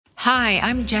Hi,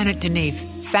 I'm Janet Deneef,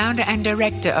 founder and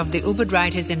director of the Ubud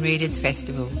Writers and Readers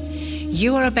Festival.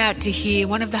 You are about to hear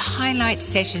one of the highlight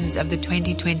sessions of the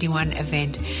 2021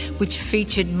 event, which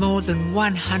featured more than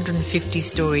 150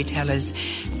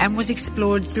 storytellers and was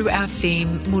explored through our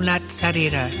theme Mulat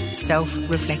Sarira,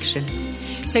 self-reflection.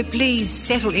 So please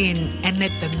settle in and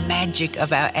let the magic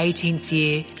of our 18th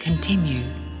year continue.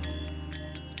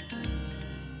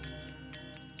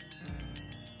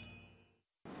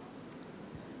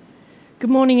 Good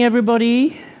morning,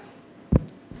 everybody.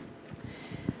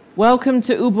 Welcome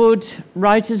to Ubud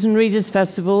Writers and Readers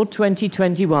Festival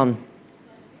 2021.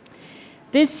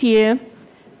 This year,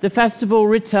 the festival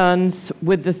returns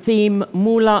with the theme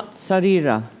Mulat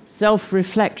Sarira,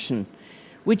 self-reflection,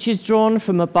 which is drawn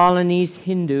from a Balinese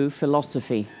Hindu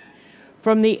philosophy.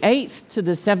 From the 8th to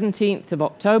the 17th of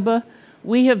October,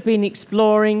 we have been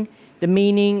exploring the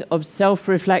meaning of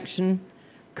self-reflection,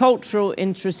 cultural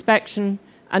introspection,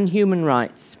 and human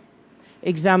rights,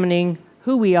 examining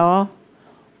who we are,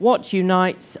 what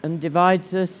unites and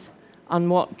divides us, and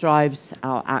what drives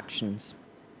our actions.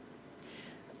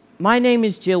 My name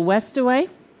is Jill Westaway,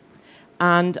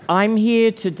 and I'm here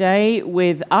today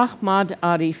with Ahmad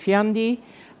Arifiandi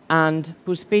and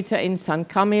Puspita Insan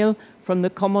Kamil from the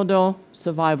Komodo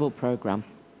Survival Program.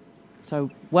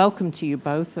 So welcome to you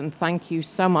both, and thank you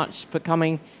so much for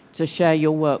coming to share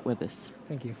your work with us.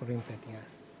 Thank you for inviting us.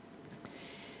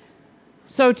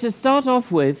 So to start off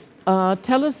with,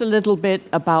 tell us a little bit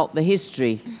about the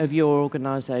history of your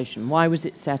organization. Why was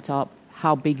it set up?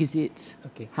 How big is it?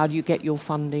 Okay. How do you get your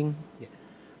funding? Yeah.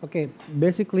 Okay,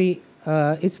 basically,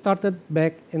 it started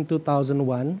back in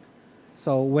 2001.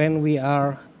 So when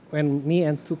me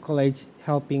and two colleagues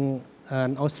helping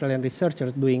an Australian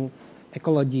researchers doing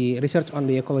research on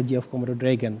the ecology of Komodo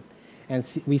dragon. And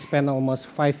we spent almost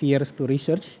 5 years to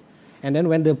research. And then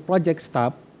when the project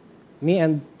stopped, me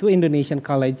and two Indonesian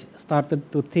colleagues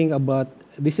started to think about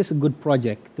this is a good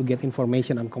project to get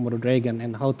information on Komodo dragon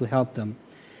and how to help them.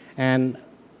 And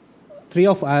three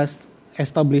of us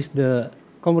established the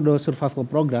Komodo Survival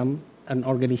Program, an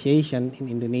organization in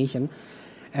Indonesia,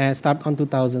 and start on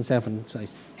 2007.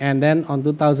 And then on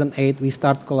 2008, we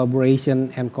start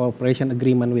collaboration and cooperation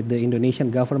agreement with the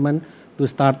Indonesian government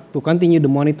to continue the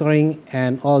monitoring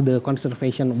and all the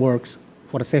conservation works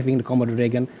for saving the Komodo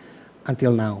dragon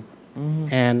until now. Mm-hmm.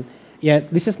 And yeah,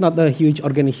 this is not a huge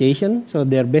organization. So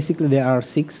there are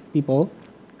 6 people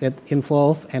that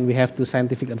involved, and we have 2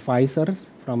 scientific advisors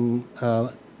from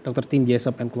Dr. Tim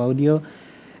Jessup and Claudio,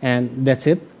 and that's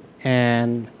it.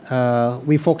 And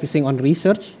we're focusing on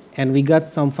research, and we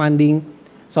got some funding.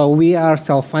 So we are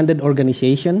self-funded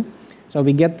organization. So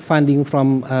we get funding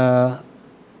from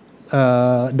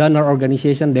donor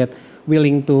organization that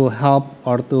willing to help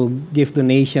or to give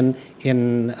donation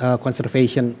in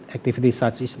conservation activities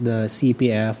such as the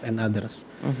CPF and others.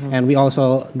 Mm-hmm. And we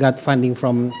also got funding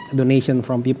from donation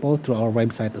from people through our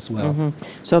website as well. Mm-hmm.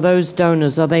 So those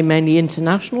donors, are they mainly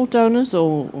international donors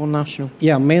or national?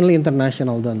 Yeah, mainly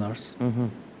international donors. Mm-hmm.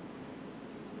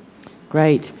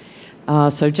 Great.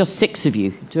 So just 6 of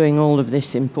you doing all of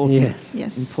this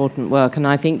important work. And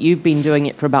I think you've been doing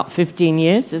it for about 15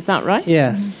 years, is that right?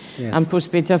 Yes. Mm-hmm. Yes. And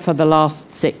Puspita for the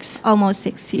last 6? Almost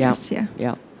 6 years,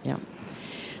 yeah.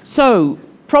 So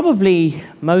probably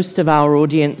most of our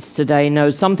audience today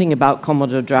knows something about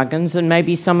Komodo dragons, and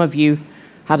maybe some of you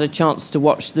had a chance to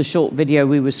watch the short video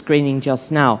we were screening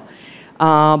just now.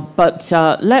 But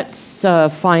let's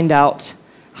find out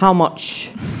how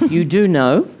much you do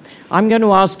know. I'm going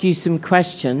to ask you some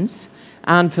questions,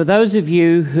 and for those of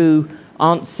you who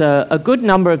answer a good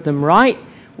number of them right,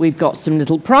 we've got some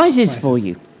little prizes for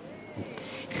you.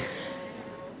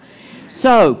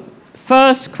 So,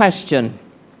 first question.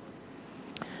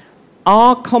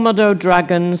 Are Komodo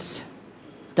dragons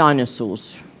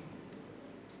dinosaurs?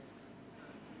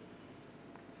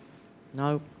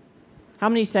 No. How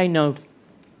many say no?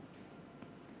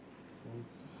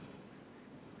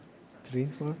 3,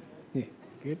 4. Yeah,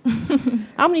 good.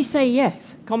 How many say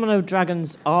yes? Komodo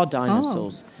dragons are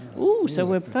dinosaurs. Oh. Ooh, so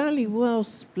we're fairly well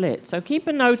split. So keep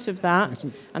a note of that,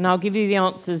 and I'll give you the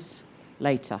answers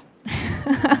later.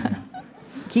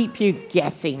 Keep you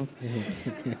guessing.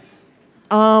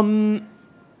 Komodo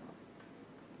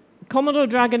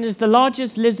dragon is the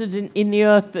largest lizard in the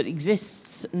earth that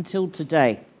exists until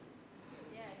today.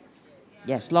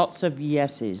 Yes, lots of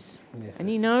yeses. Yes.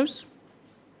 Any no's?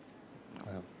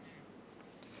 Well.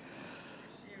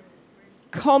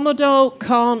 Komodo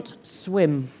can't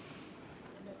swim.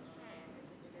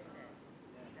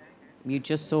 You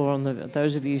just saw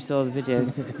those of you who saw the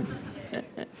video.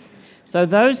 So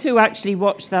those who actually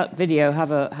watched that video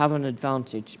have an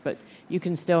advantage, but you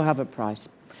can still have a prize.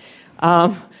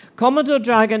 Commodore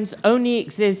dragons only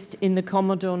exist in the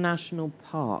Commodore National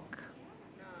Park.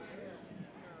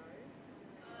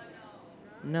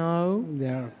 No?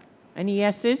 There are Any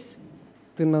yeses?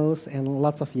 2 no's and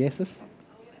lots of yeses.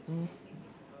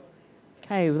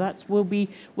 Okay, well we'll be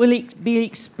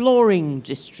exploring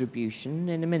distribution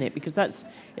in a minute because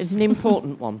it's an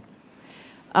important one.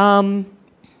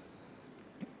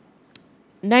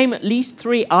 Name at least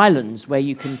 3 islands where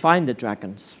you can find the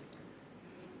dragons.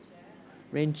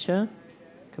 Rincha,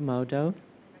 Komodo,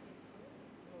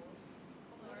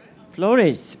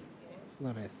 Flores.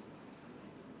 Flores.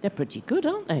 They're pretty good,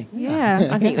 aren't they? Yeah.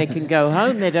 I think they can go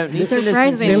home. They don't need to listen to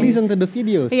Surprising. They listen to the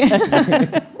videos.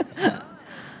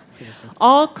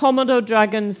 Are Komodo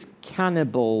dragons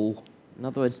cannibal? In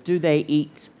other words, do they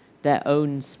eat their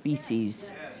own species?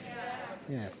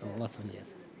 Yeah, so lots of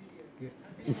yeses.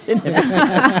 It's in there.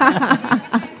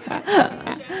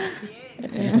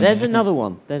 There's another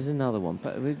one.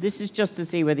 But this is just to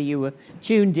see whether you were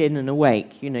tuned in and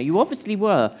awake. You know, you obviously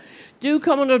were. Do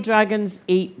Komodo dragons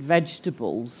eat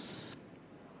vegetables?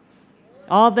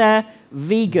 Are there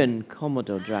vegan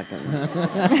Komodo dragons?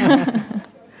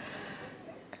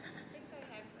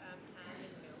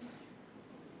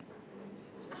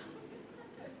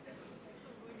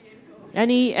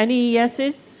 Any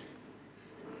yeses?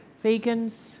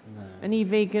 Vegans? No. Any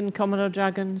vegan Komodo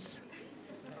dragons?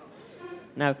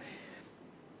 No.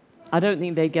 I don't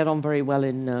think they get on very well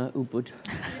in Ubud.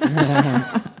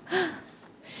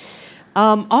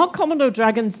 Are Komodo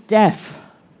dragons deaf?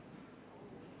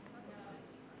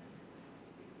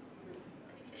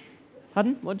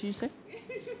 Pardon? What did you say?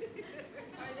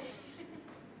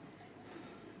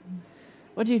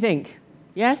 What do you think?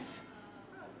 Yes?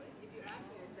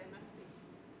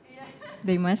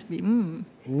 They must be.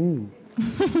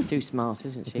 She's too smart,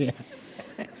 isn't she?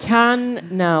 Yeah.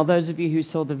 Now, those of you who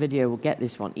saw the video will get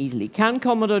this one easily. Can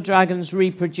Komodo dragons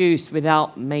reproduce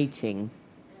without mating?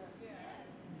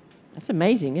 That's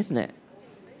amazing, isn't it?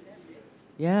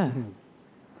 Yeah.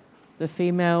 The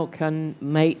female can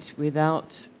mate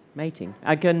without mating.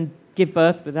 I can give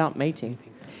birth without mating.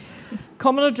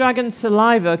 Komodo dragon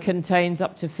saliva contains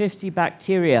up to 50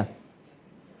 bacteria.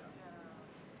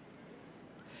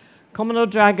 Komodo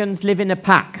dragons live in a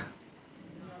pack.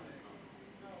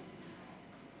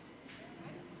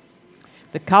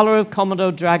 The color of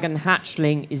Komodo dragon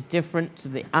hatchling is different to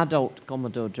the adult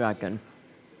Komodo dragon.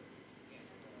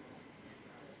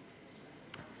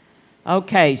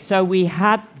 Okay, so we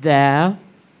had there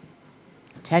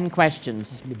 10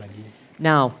 questions.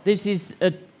 Now, this is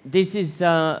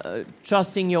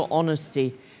trusting your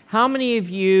honesty. How many of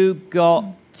you got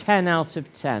 10 out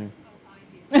of 10?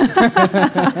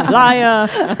 Liar!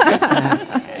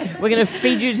 We're going to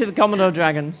feed you to the Komodo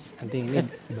dragons.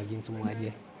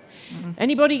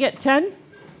 Anybody get 10?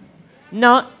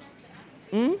 No.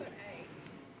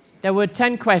 There were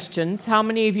 10 questions. How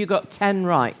many of you got 10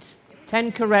 right?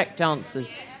 10 correct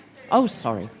answers. Oh,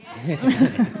 sorry.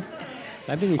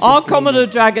 Are Komodo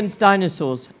dragons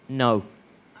dinosaurs? No.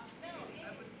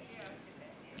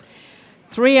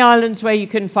 3 islands where you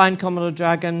can find Komodo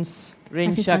dragons.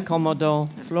 Rincha, Komodo,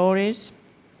 Flores.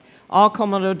 Are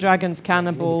Komodo dragons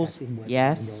cannibals?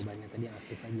 Yes.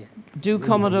 Do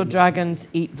Komodo dragons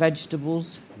eat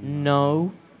vegetables?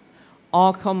 No.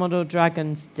 Are Komodo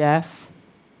dragons deaf?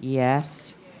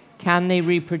 Yes. Can they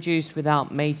reproduce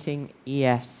without mating?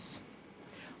 Yes.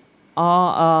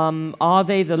 Are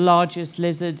they the largest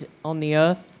lizard on the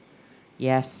earth?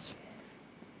 Yes.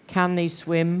 Can they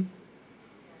swim?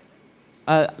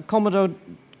 Komodo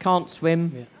can't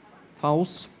swim. Yeah.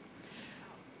 False.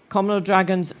 Komodo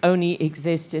dragons only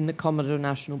exist in the Komodo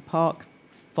National Park.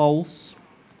 False.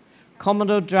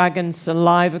 Komodo dragon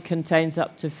saliva contains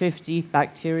up to 50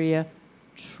 bacteria.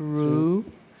 True.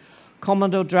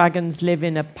 Komodo dragons live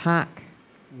in a pack.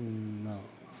 No.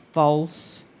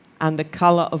 False. And the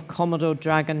color of Komodo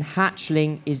dragon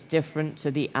hatchling is different to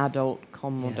the adult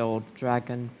Komodo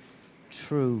dragon.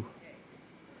 True.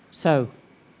 So,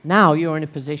 now you're in a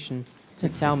position to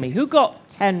tell me. Who got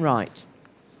 10 right?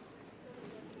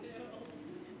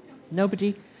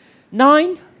 Nobody?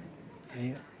 9?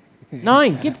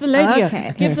 9. Give the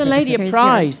lady give the lady a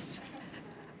prize.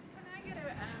 Can I get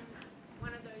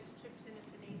one of those trips in a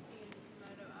Phoenician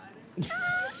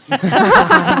Komodo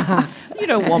Island? You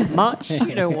don't want much.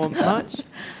 You don't want much.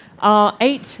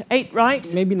 8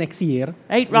 right? Maybe next year.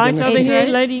 8 right over here,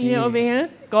 lady over here.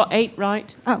 Got 8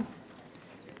 right. Oh,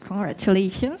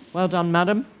 congratulations. Well done,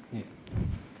 madam. Yeah.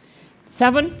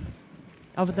 7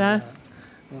 over there.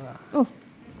 Oh.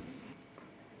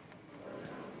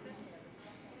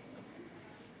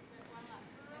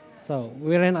 So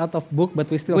we ran out of book, but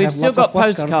we still We've have still lots of got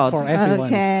postcards postcards. for everyone.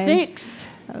 Okay. 6.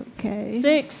 Okay.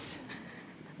 6.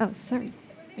 Oh, sorry.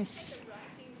 Miss.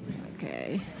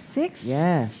 Okay. 6.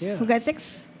 Yes. Yeah. Who got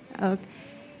 6? Okay.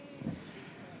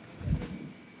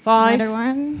 5. Another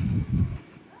one.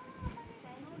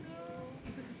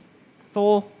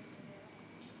 4.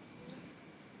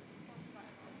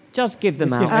 Just give them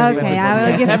Just out. give everyone Okay, a I will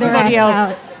book. give the Everybody rest else,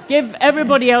 out. give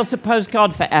everybody else a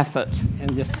postcard for effort.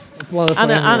 And just applause for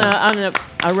And everyone.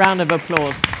 a round of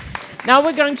applause. Now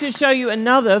we're going to show you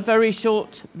another very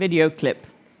short video clip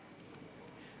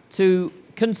to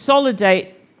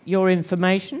consolidate your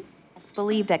information.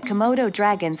 Believe that Komodo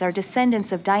dragons are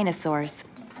descendants of dinosaurs.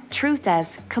 Truth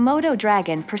is, Komodo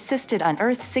dragon persisted on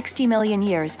Earth 60 million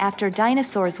years after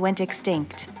dinosaurs went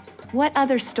extinct. What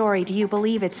other story do you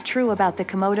believe it's true about the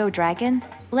Komodo dragon?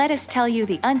 Let us tell you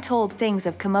the untold things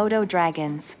of Komodo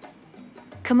dragons.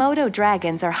 Komodo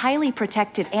dragons are highly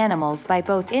protected animals by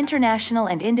both international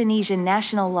and Indonesian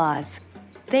national laws.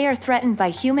 They are threatened by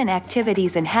human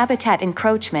activities and habitat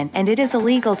encroachment, and it is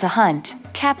illegal to hunt,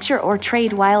 capture or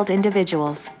trade wild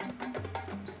individuals.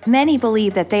 Many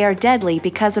believe that they are deadly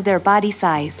because of their body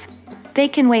size. They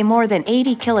can weigh more than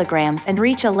 80 kilograms and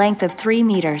reach a length of 3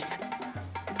 meters.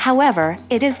 However,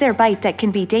 it is their bite that can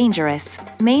be dangerous,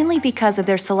 mainly because of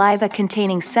their saliva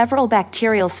containing several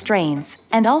bacterial strains,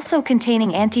 and also containing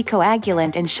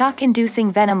anticoagulant and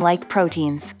shock-inducing venom-like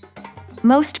proteins.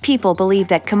 Most people believe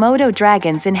that Komodo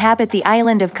dragons inhabit the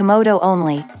island of Komodo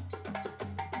only.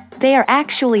 They are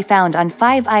actually found on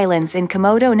 5 islands in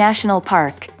Komodo National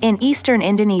Park, in eastern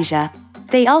Indonesia.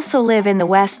 They also live in the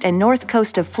west and north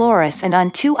coast of Flores and on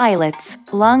 2 islets,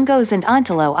 Longos and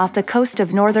Antelo, off the coast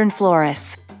of northern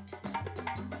Flores.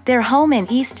 Their home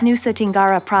in East Nusa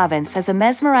Tenggara province is a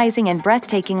mesmerizing and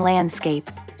breathtaking landscape.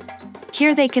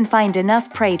 Here they can find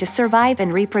enough prey to survive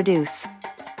and reproduce.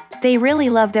 They really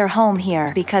love their home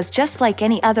here because, just like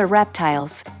any other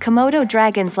reptiles, Komodo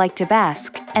dragons like to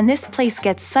bask, and this place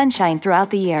gets sunshine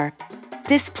throughout the year.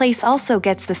 This place also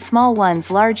gets the small ones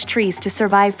large trees to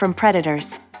survive from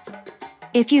predators.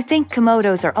 If you think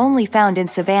Komodos are only found in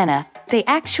savanna, they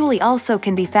actually also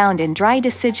can be found in dry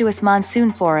deciduous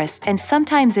monsoon forest and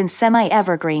sometimes in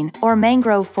semi-evergreen or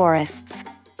mangrove forests.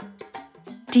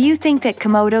 Do you think that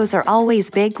Komodos are always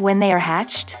big when they are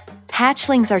hatched?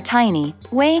 Hatchlings are tiny,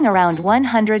 weighing around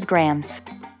 100 grams.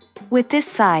 With this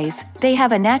size, they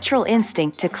have a natural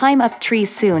instinct to climb up trees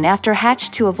soon after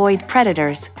hatch to avoid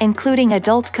predators, including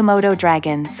adult Komodo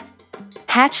dragons.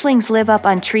 Hatchlings live up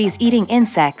on trees eating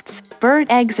insects, bird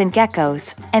eggs and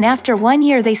geckos, and after 1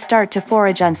 year they start to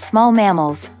forage on small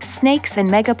mammals, snakes and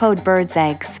megapode birds'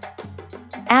 eggs.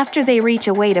 After they reach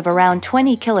a weight of around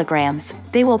 20 kilograms,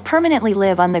 they will permanently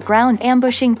live on the ground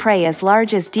ambushing prey as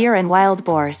large as deer and wild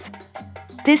boars.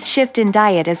 This shift in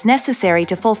diet is necessary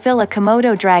to fulfill a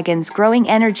Komodo dragon's growing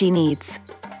energy needs.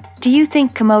 Do you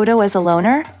think Komodo is a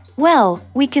loner? Well,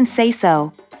 we can say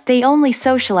so. They only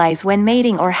socialize when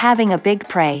mating or having a big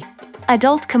prey.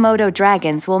 Adult Komodo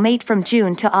dragons will mate from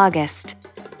June to August.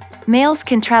 Males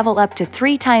can travel up to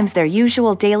 3 times their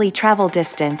usual daily travel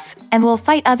distance, and will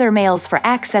fight other males for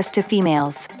access to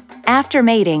females. After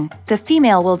mating, the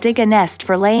female will dig a nest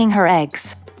for laying her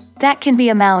eggs. That can be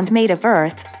a mound made of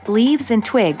earth, leaves and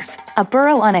twigs, a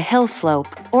burrow on a hill slope,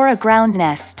 or a ground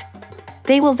nest.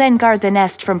 They will then guard the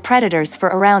nest from predators for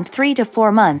around 3 to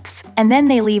 4 months, and then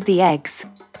they leave the eggs.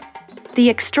 The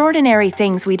extraordinary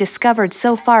things we discovered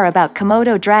so far about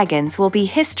Komodo dragons will be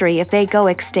history if they go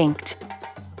extinct.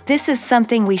 This is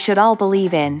something we should all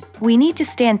believe in. We need to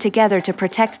stand together to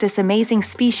protect this amazing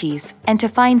species, and to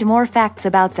find more facts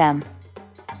about them.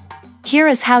 Here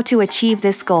is how to achieve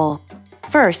this goal.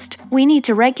 First, we need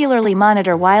to regularly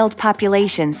monitor wild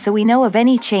populations so we know of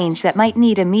any change that might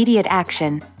need immediate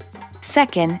action.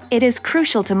 Second, it is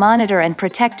crucial to monitor and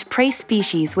protect prey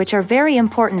species which are very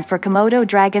important for Komodo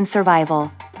dragon survival.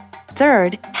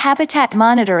 Third, habitat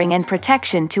monitoring and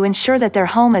protection to ensure that their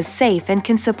home is safe and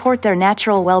can support their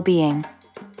natural well-being.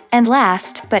 And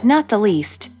last, but not the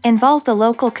least, involve the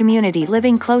local community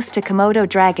living close to Komodo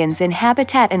dragons in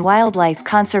habitat and wildlife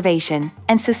conservation,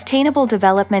 and sustainable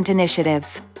development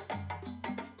initiatives.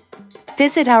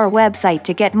 Visit our website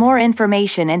to get more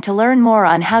information and to learn more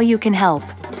on how you can help.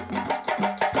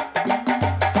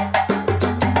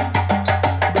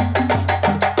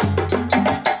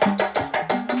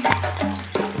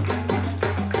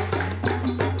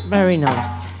 Very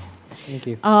nice. Thank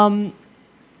you.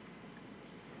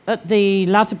 At the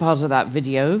latter part of that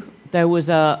video, there was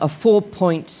a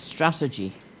 4-point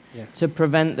strategy to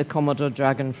prevent the Komodo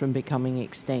dragon from becoming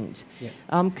extinct.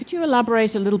 Yeah. Could you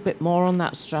elaborate a little bit more on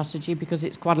that strategy? Because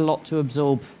it's quite a lot to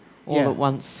absorb all at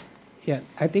once. Yeah,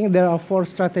 I think there are 4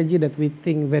 strategies that we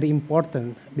think very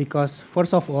important because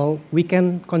first of all, we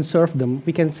can conserve them,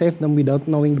 we can save them without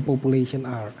knowing the population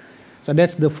are. So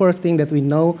that's the first thing that we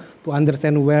know to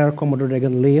understand where Komodo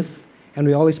dragon live, and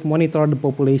we always monitor the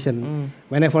population.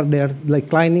 Whenever they're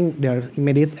declining, there's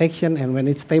immediate action, and when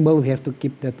it's stable, we have to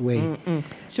keep that way.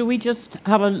 Shall we just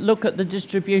have a look at the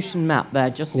distribution map there,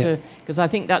 just because I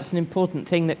think that's an important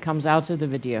thing that comes out of the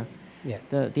video. Yeah.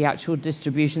 The actual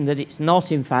distribution, that it's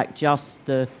not in fact just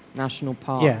the national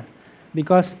park. Yeah,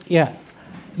 because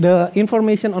the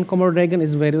information on Komodo dragon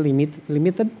is very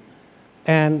limited,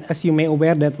 and as you may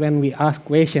aware that when we ask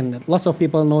questions, that lots of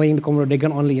people knowing the Komodo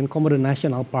dragon only in Komodo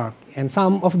National Park, and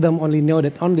some of them only know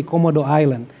that only Komodo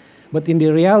Island, but in the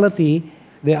reality,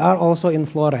 they are also in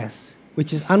Flores,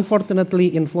 which is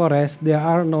unfortunately in Flores there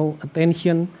are no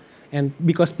attention, and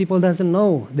because people doesn't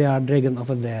know there are dragon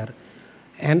over there.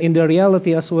 And in the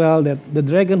reality as well, that the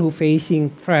dragon who facing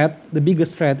threat, the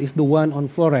biggest threat is the one on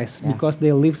Flores because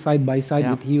they live side by side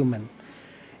with human.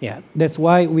 Yeah, that's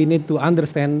why we need to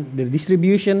understand the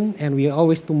distribution, and we are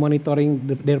always to monitoring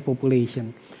their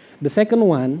population. The second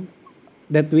one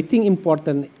that we think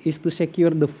important is to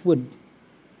secure the food.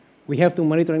 We have to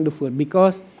monitoring the food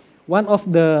because one of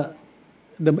the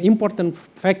important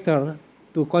factor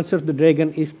to conserve the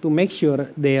dragon is to make sure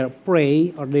their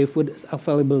prey or their food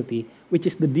availability, which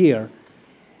is the deer.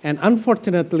 And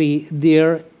unfortunately,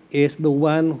 deer is the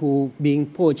one who being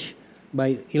poached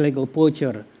by illegal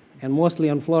poacher, and mostly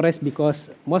on Flores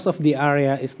because most of the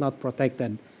area is not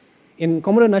protected. In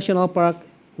Komodo National Park,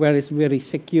 where it's very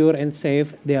secure and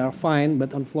safe, they are fine,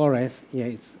 but on Flores,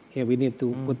 we need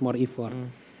to put more effort.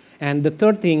 And the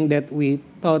third thing that we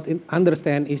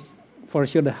understand is for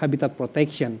sure the habitat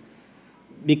protection,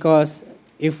 because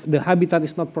if the habitat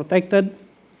is not protected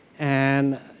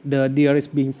and the deer is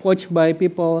being poached by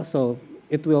people, so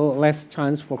it will less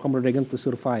chance for Komodo dragon to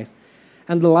survive.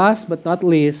 And the last but not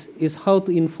least is how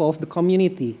to involve the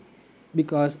community,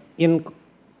 because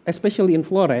especially in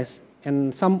Flores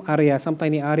and some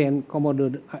tiny area in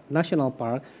Komodo National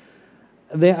Park,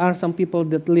 there are some people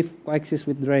that coexist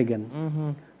with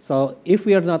dragon. So if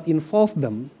we are not involve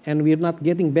them and we are not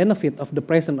getting benefit of the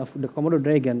presence of the Komodo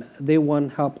dragon, they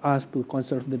won't help us to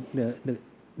conserve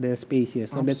the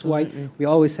species. So that's why we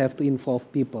always have to involve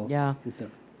people. Yeah.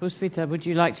 Puspita, would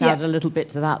you like to add a little bit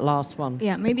to that last one?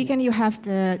 Yeah, maybe can you have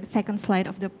the second slide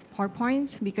of the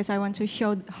PowerPoint, because I want to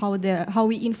show how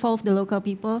we involve the local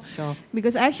people. Sure.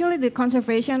 Because actually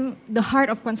the heart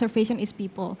of conservation is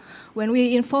people. When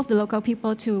we involve the local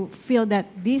people to feel that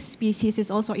this species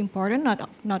is also important,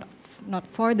 not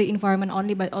for the environment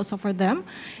only, but also for them,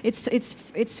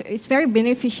 it's very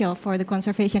beneficial for the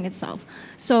conservation itself.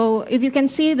 So if you can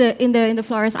see in the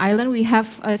Flores Island, we have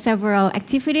several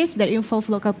activities that involve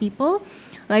local people,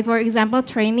 like for example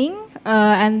training,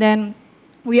 and then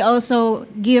we also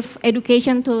give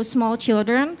education to small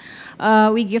children.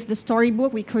 We give the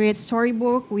storybook, we create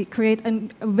storybook, we create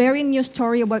a very new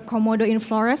story about Komodo in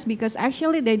Flores, because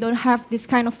actually they don't have this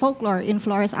kind of folklore in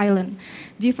Flores Island.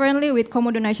 Differently with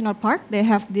Komodo National Park, they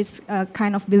have this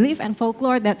kind of belief and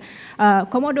folklore that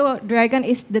Komodo dragon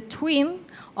is the twin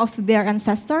of their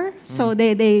ancestor, so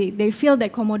they feel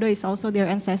that Komodo is also their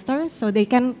ancestor, so they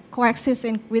can coexist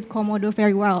with Komodo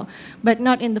very well, but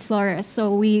not in the Flores.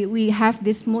 So we have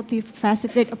this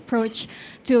multifaceted approach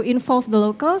to involve the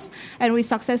locals, and we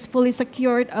successfully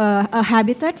secured a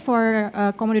habitat for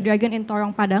Komodo dragon in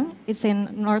Torong Padang. It's in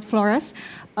North Flores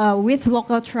with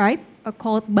local tribe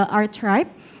called Ba'ar tribe.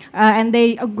 And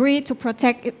they agree to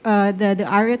protect the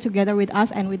area together with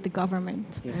us and with the government.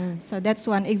 So that's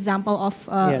one example of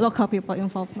local people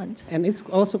involvement. And it's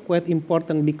also quite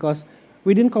important because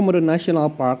within Komodo National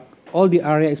Park, all the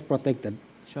area is protected.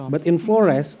 Sure. But in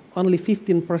Flores, only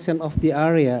 15% of the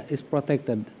area is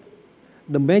protected.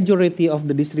 The majority of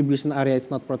the distribution area is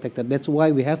not protected. That's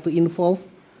why we have to involve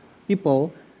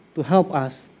people to help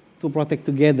us to protect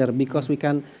together, because we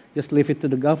can't just leave it to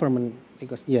the government,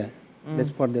 because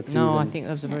that's for that reason. No, I think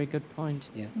that's a very good point.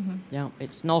 Yeah. Yeah,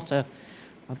 it's not a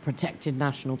protected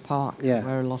national park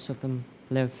where a lot of them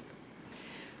live.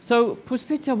 So,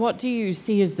 Puspita, what do you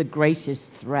see as the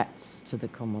greatest threats to the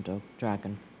Komodo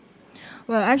dragon?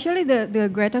 Well, actually, the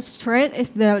greatest threat is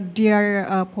the deer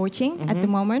poaching at the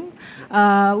moment.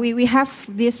 We have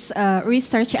this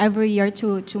research every year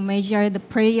to measure the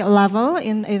prey level,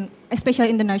 especially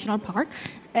in the national park.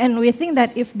 And we think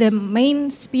that if the main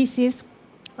species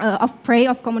of prey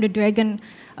of Komodo dragon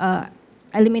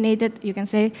eliminated, you can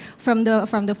say, from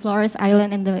the Flores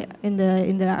Island in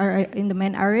the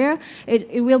main area,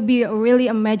 it will be really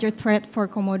a major threat for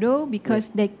Komodo,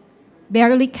 because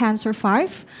barely can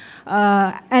survive.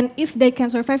 And if they can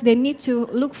survive, they need to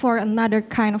look for another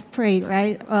kind of prey,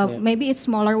 right? Maybe it's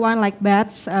smaller one like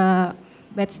bats,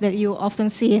 bats that you often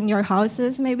see in your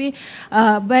houses, maybe.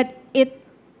 But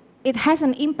it has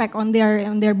an impact on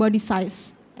their body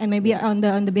size and maybe on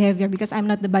the behavior. Because I'm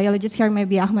not the biologist here,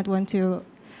 maybe Ahmad want to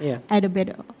add a bit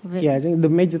of it. Yeah, I think the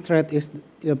major threat is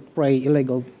the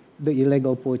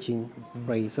illegal poaching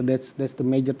prey. So that's the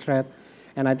major threat.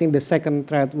 And I think the second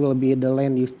threat will be the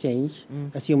land use change.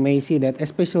 As you may see that,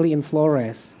 especially in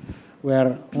Flores,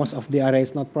 where most of the area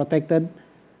is not protected,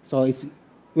 so it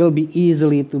will be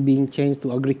easily to being changed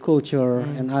to agriculture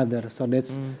and other. So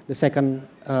that's the second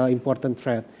important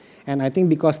threat. And I think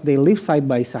because they live side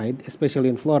by side, especially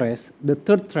in Flores, the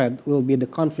third threat will be the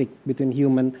conflict between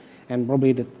human and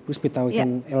probably the Puspita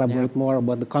can elaborate more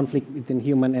about the conflict between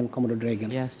human and Komodo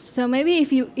dragon. Yes. So maybe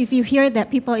if you hear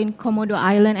that people in Komodo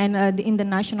Island and in the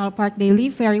national park, they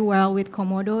live very well with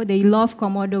Komodo. They love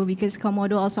Komodo because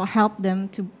Komodo also help them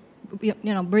to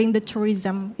bring the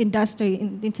tourism industry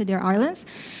into their islands.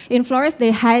 In Flores,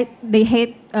 they hate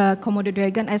Komodo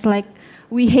dragon as like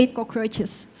we hate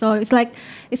cockroaches. So it's like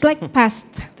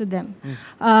pest to them.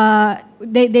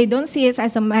 They don't see it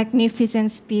as a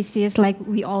magnificent species like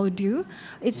we all do.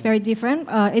 It's very different.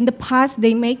 In the past,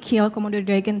 they may kill Komodo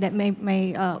dragon that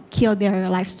may kill their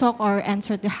livestock or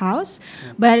enter the house.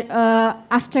 But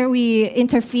after we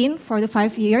intervened for the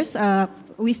 5 years,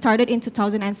 we started in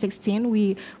 2016.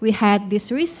 We had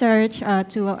this research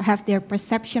to have their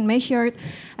perception measured,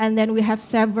 and then we have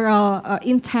several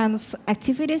intense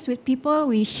activities with people.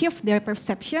 We shift their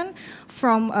perception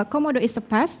from Komodo is a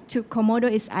pest to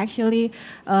Komodo is actually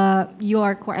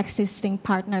your coexisting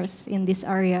partners in this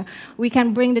area. We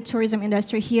can bring the tourism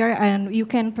industry here, and you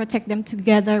can protect them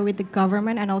together with the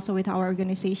government and also with our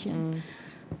organization.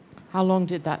 How long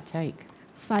did that take?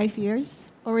 5 years.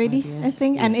 Already, 5 years. I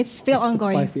think, and it's still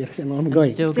ongoing. 5 years and ongoing.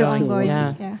 It's still Still going. ongoing.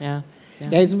 Yeah.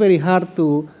 It's very hard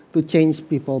to change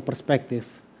people's perspective.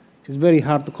 It's very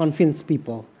hard to convince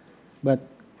people, but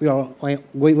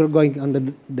we're going under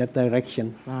that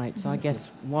direction. Right. So I guess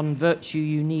one virtue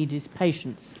you need is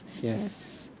patience.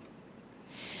 Yes.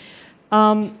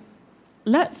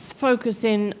 Let's focus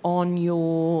in on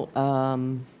your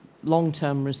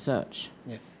long-term research,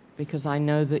 because I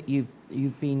know that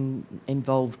you've been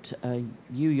involved,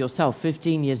 you yourself,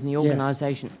 15 years in the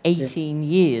organization, 18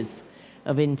 years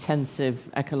of intensive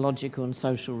ecological and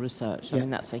social research. I mean,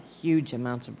 that's a huge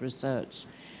amount of research,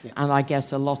 and I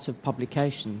guess a lot of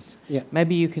publications.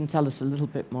 Maybe you can tell us a little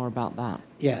bit more about that.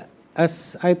 Yeah,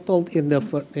 as I told in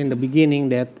the beginning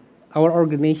that our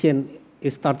organization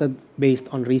is started based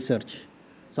on research.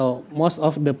 So most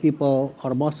of the people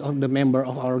or most of the member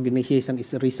of our organization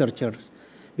is researchers,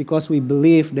 because we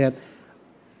believe that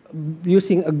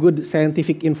using a good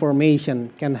scientific information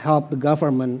can help the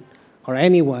government or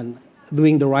anyone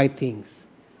doing the right things.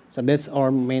 So that's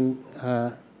our main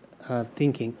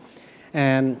thinking.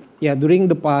 And during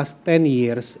the past 10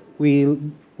 years,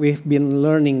 we've been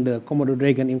learning the Komodo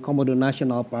dragon in Komodo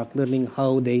National Park, learning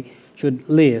how they should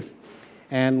live.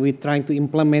 And we're trying to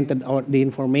implement the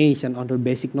information on the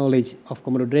basic knowledge of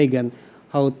Komodo dragon,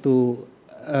 how to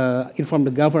inform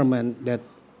the government that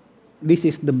this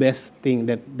is the best thing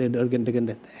that the dragon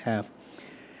that have.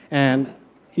 And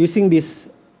using this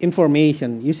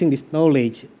information, using this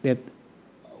knowledge, that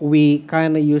we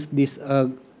kind of use this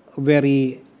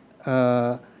very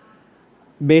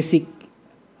basic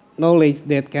knowledge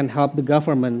that can help the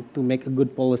government to make a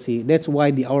good policy. That's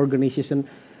why our organization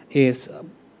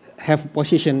have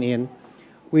position in.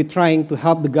 We're trying to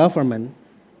help the government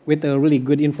with a really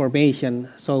good information,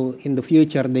 so in the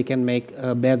future they can make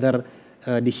a better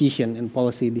decision and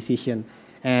policy decision.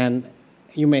 And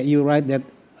you write that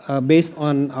based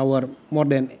on our more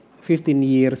than 15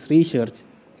 years research,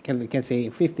 can say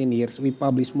 15 years, we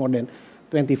published more than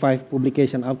 25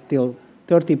 publications up till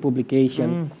 30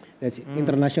 publications. That's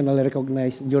internationally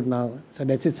recognized journal. So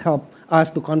that's helped us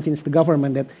to convince the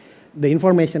government that the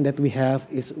information that we have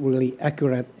is really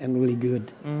accurate and really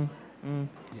good.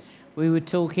 We were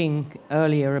talking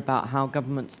earlier about how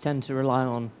governments tend to rely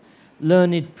on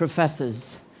learned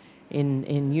professors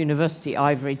in university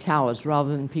ivory towers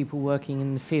rather than people working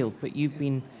in the field. But you've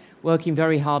been working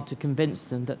very hard to convince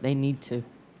them that they need to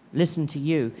listen to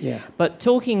you. But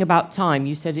talking about time,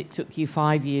 you said it took you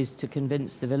 5 years to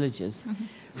convince the villagers.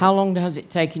 How long has it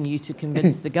taken you to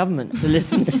convince the government to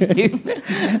listen to you?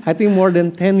 I think more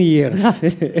than 10 years.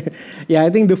 I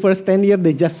think the first 10 years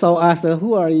they just saw us,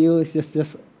 who are you? It's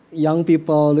just young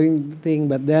people doing the thing.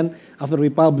 But then after we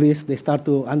publish, they start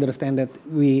to understand that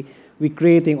we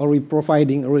creating or we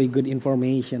providing really good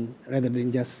information rather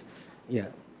than just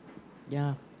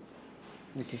Yeah.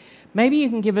 Okay. Maybe you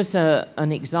can give us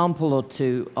an example or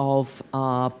two of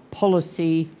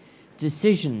policy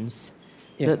decisions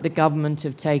that the government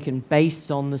have taken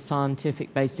based on the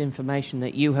scientific-based information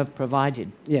that you have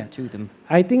provided to them.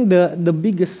 I think the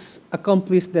biggest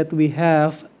accomplishment that we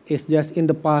have is just in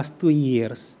the past 2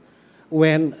 years,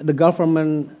 when the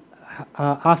government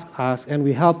asked us, and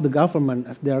we helped the government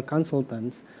as their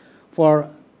consultants, for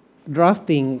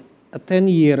drafting a 10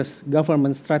 years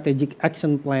government strategic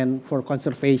action plan for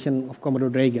conservation of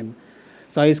Komodo dragon.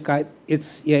 So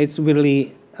it's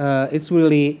really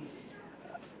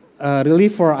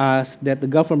relief for us that the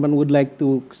government would like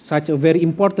to such a very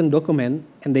important document,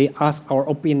 and they ask our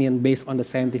opinion based on the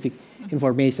scientific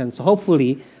information. So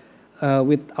hopefully,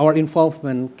 with our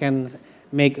involvement, can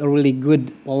make a really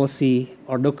good policy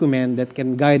or document that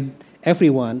can guide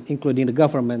everyone, including the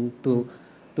government, to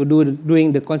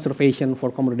doing the conservation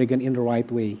for Komodo dragon in the right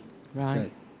way. Right.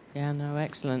 So, yeah, no,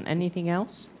 excellent. Anything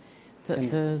else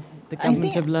that the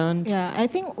government have learned? Yeah, I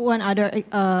think one other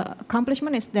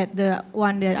accomplishment is that the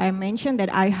one that I mentioned,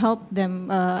 that I helped them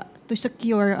to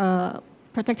secure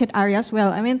protected areas.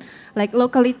 Well, I mean, like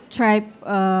locally tribe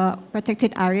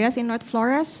protected areas in North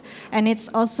Flores, and it's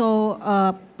also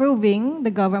proving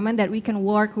the government that we can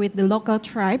work with the local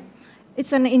tribe.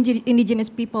 It's an indigenous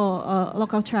people,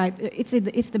 local tribe. It's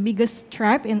the biggest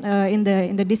tribe in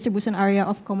the distribution area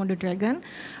of Komodo dragon.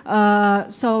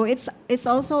 So it's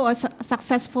also a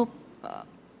successful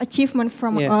achievement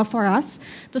for us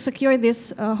to secure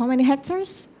this. How many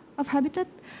hectares of habitat?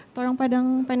 Torong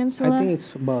Padang Peninsula. I think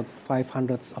it's about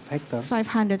 500 of hectares.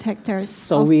 500 hectares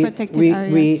so of protected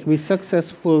areas. we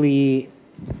successfully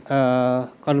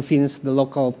convinced the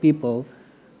local people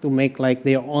to make like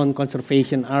their own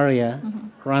conservation area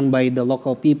run by the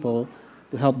local people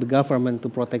to help the government to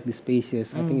protect the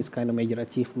species. I think it's kind of major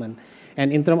achievement.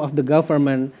 And in terms of the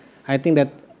government, I think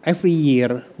that every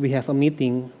year we have a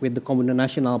meeting with the Komodo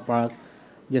National Park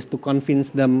just to convince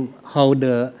them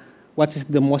what is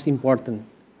the most important.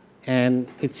 And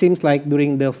it seems like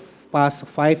during the past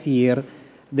 5 years,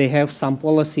 they have some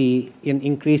policy in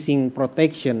increasing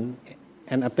protection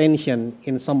and attention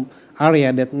in some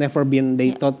area that never been they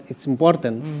thought it's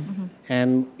important.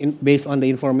 And based on the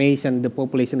information, the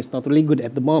population is not really good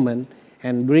at the moment.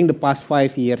 And during the past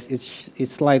 5 years,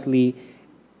 it's slightly,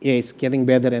 it's getting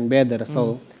better and better.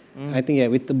 So I think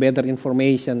with the better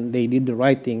information, they did the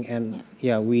right thing, and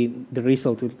the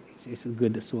result is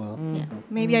good as well. Yeah. So.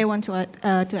 Maybe I want to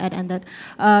add on that.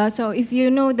 So if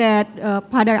you know that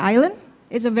Padar Island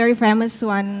is a very famous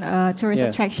one tourist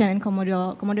attraction in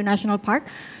Komodo National Park.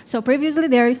 So previously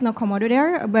there is no Komodo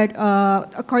there, but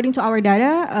according to our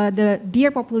data, the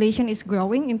deer population is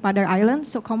growing in Padar Island.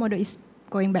 So Komodo is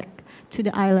going back to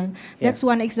the island. That's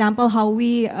one example how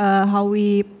we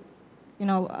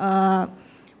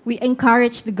we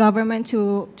encourage the government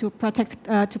to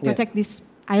protect this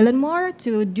island more,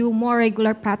 to do more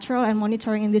regular patrol and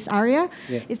monitoring in this area.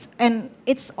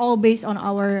 It's all based on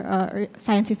our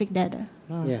scientific data.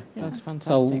 Oh, that's fantastic.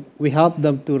 So we help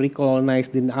them to recolonize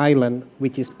the island,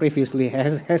 which is previously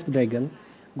has dragon,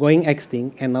 going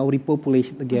extinct, and now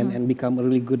repopulate again and become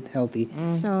really good, healthy.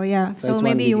 So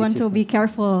maybe you want to be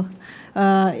careful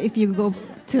if you go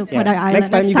to Padar Island. Next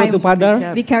time you go to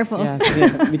Padar, be careful.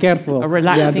 Be careful. A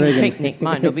relaxing picnic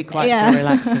might not be quite so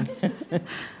relaxing.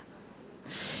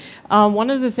 One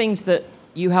of the things that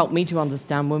you helped me to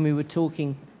understand when we were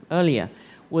talking earlier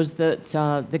was that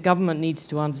the government needs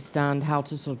to understand how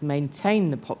to sort of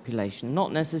maintain the population,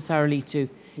 not necessarily to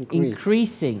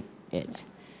increasing it.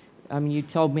 You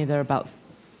told me there are about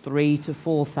 3,000 to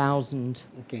 4,000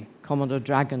 Komodo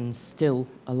dragons still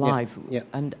alive.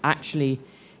 And actually,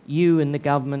 you and the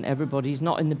government, everybody's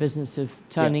not in the business of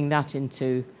turning that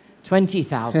into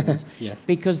 20,000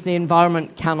 because the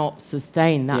environment cannot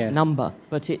sustain that number,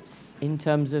 but it's in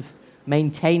terms of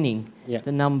maintaining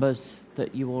the numbers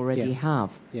that you already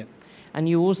have. And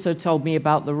you also told me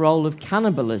about the role of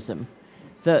cannibalism,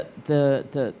 that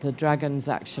the dragons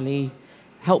actually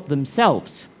help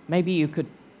themselves. Maybe you could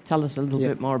tell us a little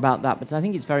bit more about that, but I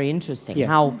think it's very interesting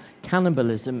how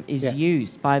cannibalism is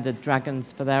used by the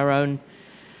dragons for their own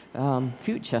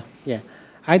future.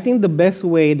 I think the best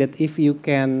way that if you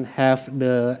can have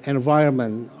the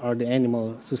environment or the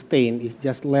animal sustained is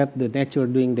just let the nature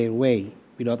doing their way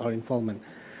without our involvement.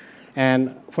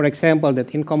 And for example,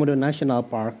 that in Komodo National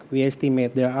Park, we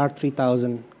estimate there are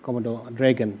 3,000 Komodo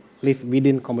dragon live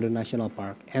within Komodo National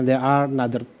Park, and there are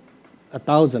another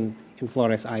 1,000 in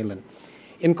Flores Island.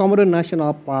 In Komodo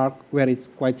National Park, where it's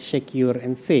quite secure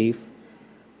and safe,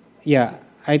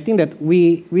 I think that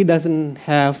we doesn't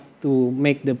have to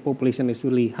make the population is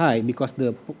really high because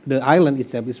the island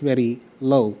itself is very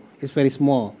low, it's very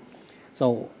small.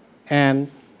 So, and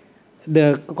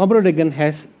the Komodo dragon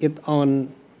has its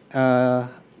own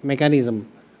mechanism.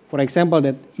 For example,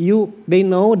 that they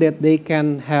know that they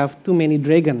can have too many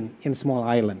dragon in small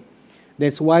island.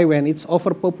 That's why when it's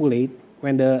overpopulate,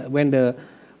 when the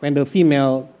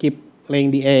female keep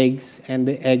laying the eggs and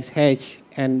the eggs hatch,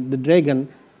 and the dragon,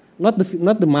 not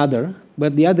the mother,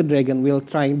 but the other dragon will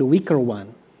try the weaker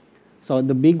one. So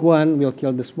the big one will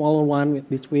kill the smaller one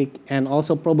this week, and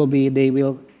also probably they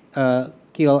will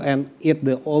kill and eat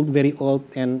the very old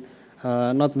and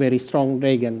not very strong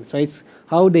dragon. So it's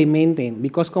how they maintain,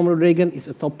 because Komodo dragon is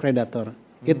a top predator.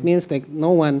 It means that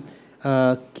no one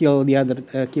not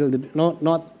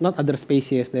other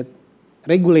species that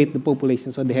regulate the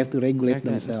population, so they have to regulate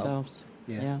themselves.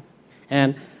 Yeah.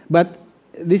 But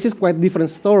this is quite different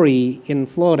story in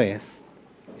Flores.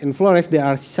 In Flores, there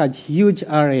are such huge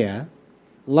area,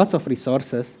 lots of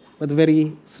resources, but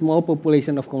very small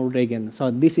population of Komodo dragon.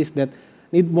 So this is that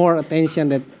need more attention,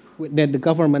 that the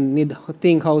government need to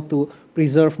think how to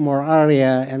preserve more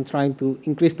area and trying to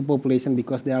increase the population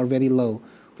because they are very low.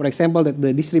 For example, that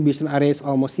the distribution area is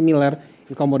almost similar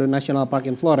in Komodo National Park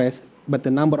in Flores, but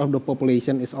the number of the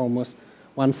population is almost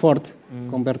 1/4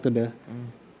 compared to the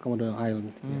Komodo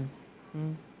Island.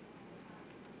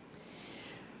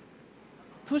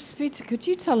 Puspita, could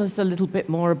you tell us a little bit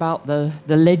more about the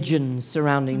legends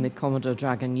surrounding the Komodo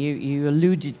dragon? You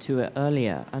alluded to it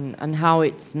earlier, and how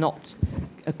it's not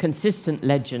a consistent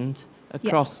legend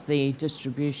across the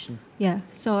distribution. Yeah,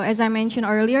 so as I mentioned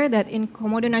earlier, that in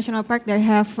Komodo National Park, they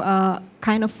have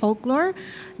kind of folklore.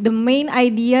 The main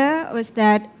idea was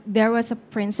that there was a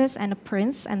princess and a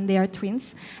prince, and they are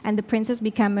twins, and the princess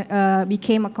became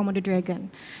a Komodo dragon.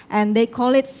 And they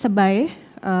call it Sabai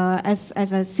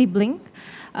as a sibling.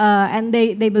 And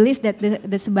they believe that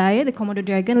the Sabai, the Komodo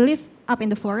dragon, live up in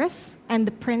the forest, and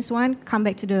the prince one come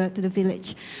back to the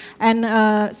village. And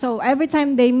so every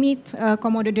time they meet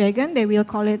Komodo dragon, they will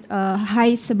call it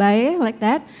Hai Sabai, like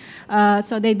that.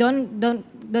 So they don't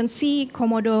see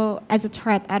Komodo as a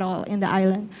threat at all in the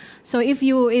island. So if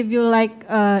you like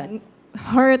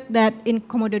heard that in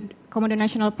Komodo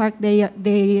National Park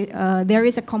there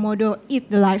is a Komodo eat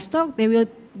the livestock,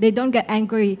 they don't get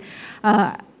angry.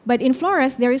 But in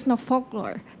Flores, there is no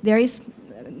folklore. There is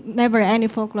never any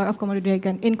folklore of Komodo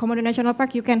dragon. In Komodo National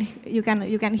Park, you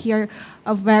can hear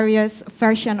a various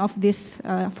version of this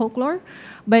folklore,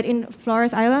 but in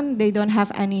Flores Island, they don't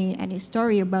have any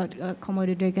story about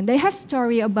Komodo dragon. They have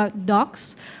story about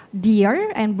dogs,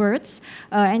 deer, and birds,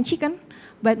 and chicken,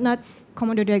 but not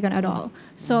Komodo dragon at all.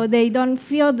 So they don't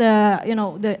feel the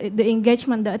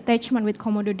engagement, the attachment with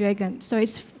Komodo dragon. So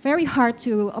it's very hard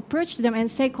to approach them and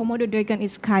say Komodo dragon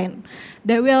is kind.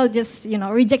 They will just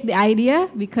reject the idea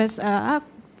because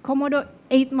Komodo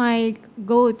ate my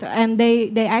goat, and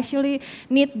they actually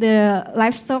need the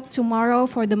livestock tomorrow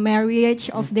for the marriage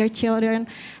of their children,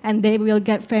 and they will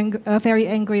get very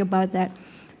angry about that.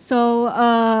 So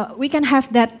we can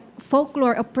have that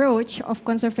folklore approach of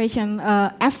conservation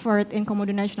effort in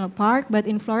Komodo National Park, but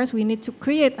in Flores we need to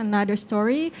create another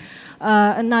story,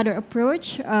 another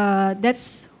approach.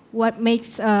 That's what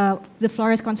makes the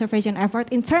Flores conservation effort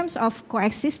in terms of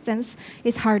coexistence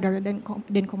is harder than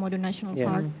Komodo National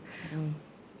Park.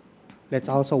 That's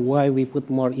also why we put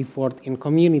more effort in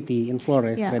community in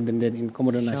Flores rather than in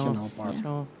Komodo National Park.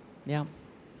 Sure. Yeah.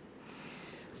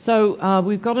 So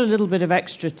we've got a little bit of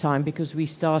extra time because we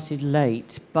started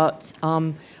late, but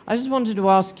I just wanted to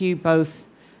ask you both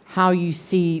how you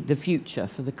see the future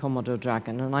for the Komodo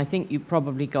dragon, and I think you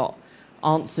probably got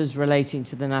answers relating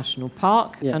to the national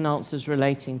park and answers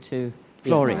relating to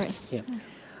Flores. Yeah.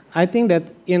 I think that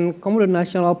in Komodo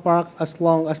National Park, as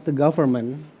long as the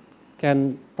government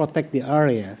can protect the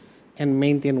areas and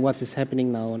maintain what is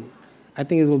happening now, I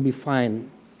think it will be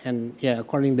fine. And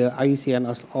according to the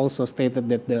IUCN also stated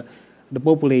that the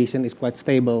population is quite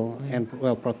stable and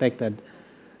well protected.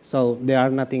 So there are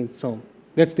nothing, so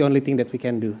that's the only thing that we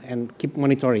can do and keep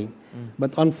monitoring.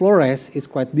 But on Flores, it's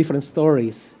quite different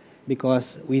stories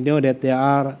because we know that there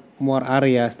are more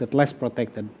areas that less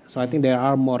protected. So I think there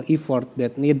are more effort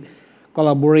that need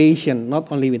collaboration,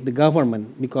 not only with the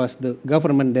government, because the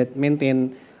government that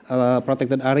maintain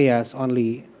protected areas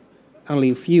only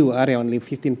few area, only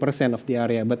 15% of the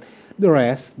area, but the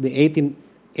rest, the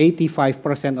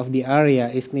 85% of the area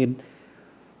is need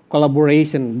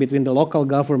collaboration between the local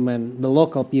government, the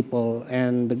local people,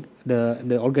 and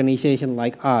the organization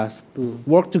like us to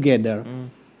work together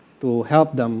to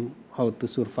help them how to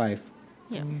survive.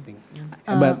 Yeah.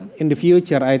 But in the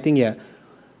future, I think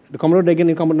the Komodo dragon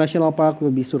in Komodo National Park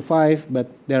will be survive, but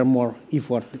there are more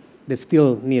effort that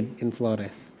still need in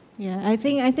Flores. Yeah, I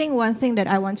think one thing that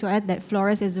I want to add that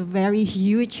Flores is a very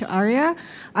huge area.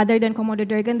 Other than Komodo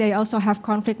dragon, they also have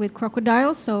conflict with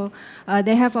crocodiles, so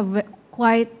they have a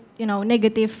quite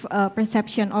negative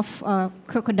perception of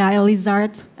crocodile,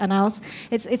 lizard, and else.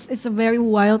 It's a very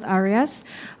wild areas.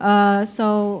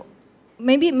 So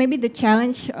maybe the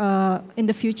challenge in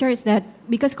the future is that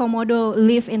because Komodo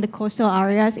live in the coastal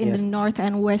areas in the north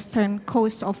and western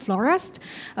coast of Flores,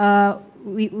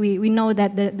 we know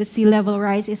that the sea level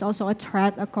rise is also a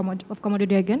threat of Komodo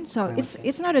dragon. So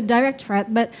it's not a direct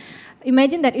threat, but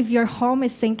imagine that if your home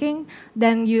is sinking,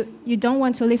 then you don't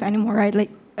want to live anymore, right? Like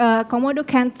Komodo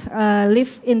can't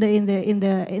live in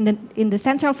the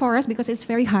central forest because it's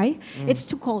very high. It's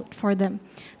too cold for them.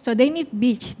 So they need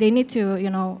beach. They need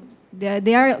to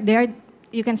they are.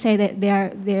 You can say that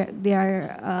they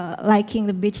are liking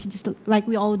the beach just like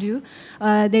we all do.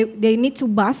 They need to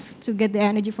bask to get the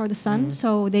energy for the sun.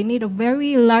 So they need a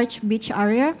very large beach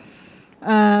area.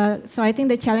 So I think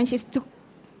the challenge is to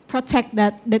protect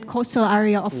that coastal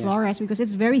area of Flores because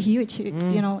it's very huge.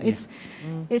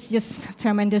 It's just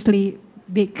tremendously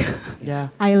big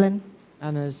island.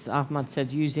 And as Ahmad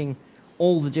said, using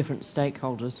all the different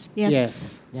stakeholders.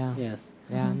 Yes.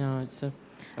 No, it's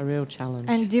a real challenge.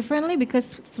 And differently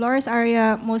because Flores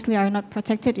area mostly are not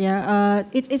protected.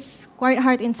 It's quite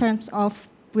hard in terms of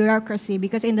bureaucracy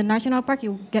because in the national park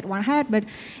you get one head, but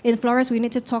in Flores we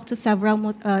need to talk to several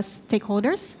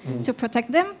stakeholders to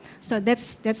protect them. So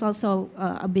that's also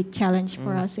a big challenge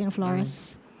for us in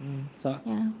Flores. So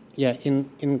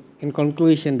in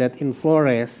conclusion, that in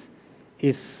Flores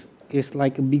is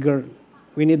like a bigger.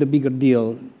 We need a bigger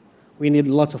deal. We need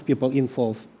lots of people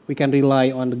involved. We can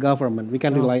rely on the government. We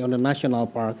can rely on the national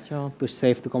park to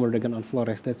save the Komodo dragon on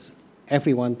Flores. That's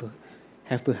everyone to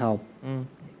have to help.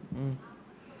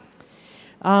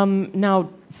 Now,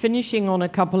 finishing on a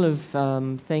couple of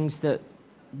things that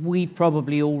we've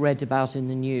probably all read about in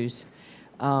the news.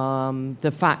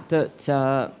 The fact that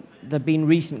there have been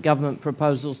recent government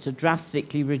proposals to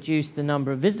drastically reduce the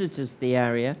number of visitors to the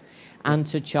area and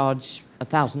to charge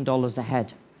 $1,000 a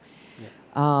head.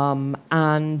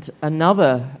 And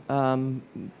another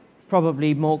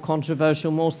probably more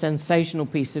controversial, more sensational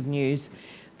piece of news,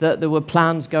 that there were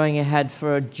plans going ahead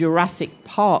for a Jurassic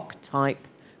Park type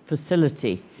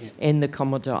facility in the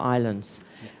Comodo Islands.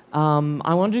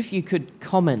 I wonder if you could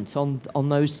comment on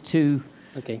those two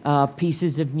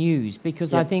pieces of news,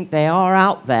 because I think they are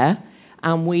out there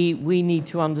and we need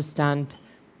to understand,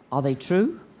 are they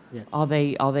true? Are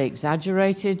they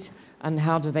exaggerated? And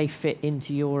how do they fit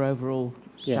into your overall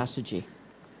strategy?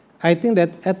 I think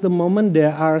that at the moment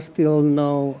there are still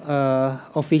no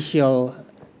official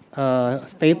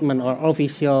statement or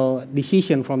official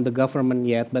decision from the government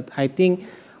yet. But I think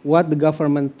what the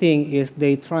government think is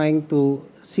they trying to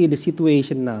see the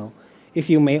situation now. If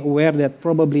you may aware that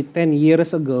probably 10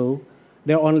 years ago,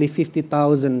 there are only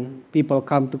 50,000 people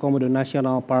come to Komodo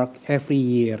National Park every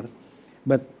year.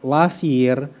 But last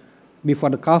year,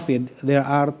 before the COVID, there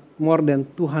are more than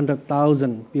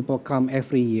 200,000 people come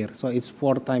every year. So it's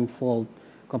 4 times fold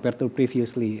compared to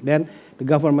previously. Then the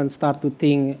government start to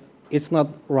think it's not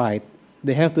right.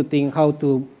 They have to think how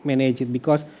to manage it,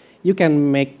 because you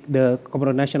can make the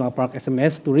Komodo National Park as a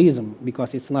mass tourism,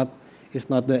 because it's not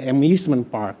the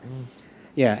amusement park.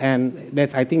 And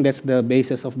I think that's the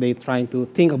basis of they trying to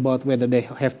think about whether they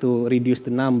have to reduce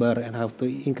the number and have to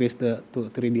increase to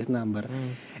reduce number.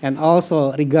 And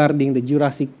also regarding the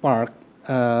Jurassic Park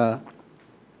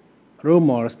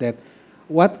rumors, that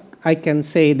what I can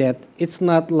say that it's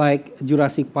not like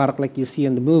Jurassic Park like you see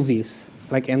in the movies,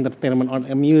 like entertainment or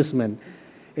amusement.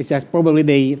 It's just probably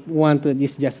they want to,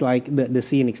 it's just like the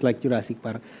scenics like Jurassic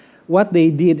Park. What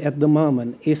they did at the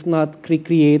moment is not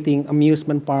creating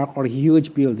amusement park or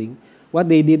huge building. What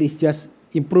they did is just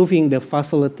improving the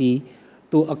facility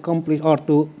to accomplish or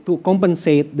to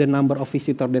compensate the number of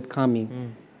visitors that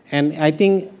coming. And I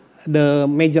think the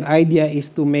major idea is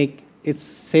to make it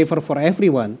safer for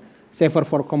everyone, safer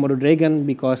for Komodo dragon,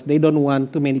 because they don't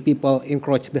want too many people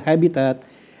encroach the habitat,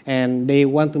 and they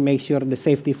want to make sure the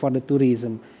safety for the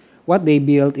tourism. What they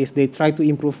build is they try to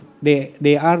improve.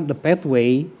 They are the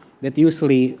pathway that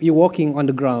usually you're walking on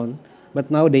the ground, but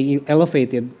now they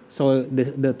elevated, so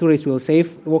the tourists will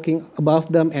safe walking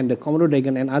above them, and the Komodo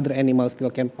dragon and other animals still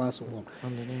can pass on.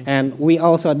 And we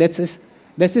also, this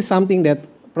is something that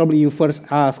probably you first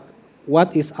ask,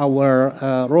 what is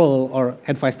our role or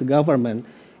advise the government?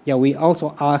 We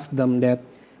also ask them that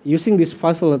using this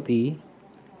facility,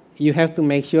 you have to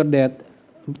make sure that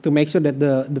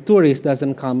the tourist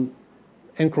doesn't come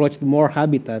encroach more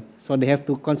habitat, so they have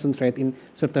to concentrate in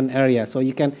certain areas. So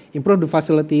you can improve the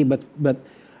facility, but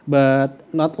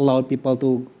not allow people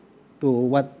to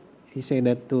what you say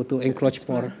that to encroach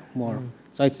more.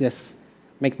 So it's just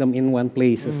make them in one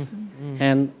places.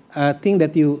 And I think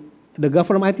that the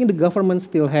government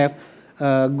still have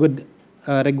good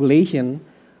regulation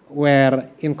where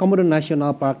in Komodo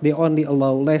National Park they only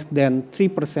allow less than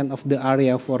 3% of the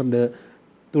area for the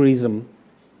tourism.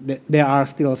 There are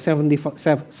still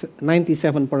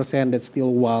 97% that's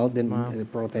still wild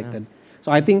and protected.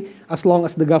 So I think as long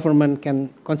as the government can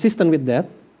consistent with that,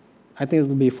 I think it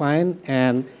will be fine.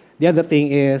 And the other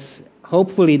thing is,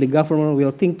 hopefully the government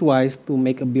will think twice to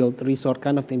make a build resort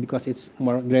kind of thing because it's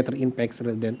more greater impacts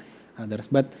rather than others.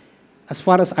 But as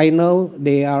far as I know,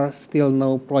 there are still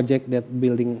no project that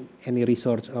building any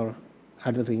resorts or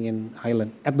other thing in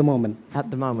island at the moment.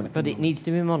 But it needs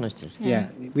to be monitored. Yeah,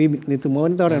 we need to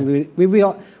monitor, and we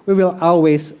will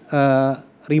always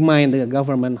remind the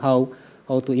government how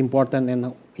to important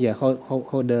and how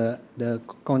the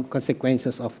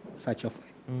consequences of such of.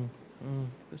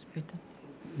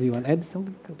 Do you want to add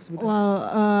something? Well,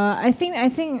 I think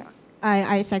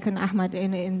I second Ahmad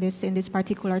in this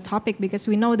particular topic, because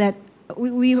we know that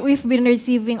we've been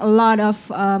receiving a lot of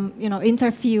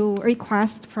interview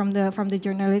requests from the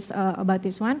journalists about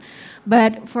this one.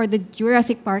 But for the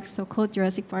Jurassic Park, so-called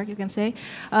Jurassic Park, you can say,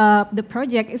 the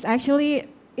project is actually,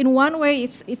 in one way,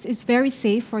 it's very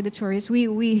safe for the tourists.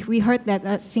 We heard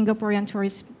that Singaporean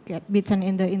tourists get bitten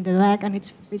in the leg, and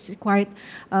it's quite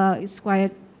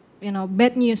bad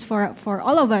news for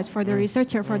all of us, for the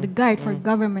researcher, for the guide, for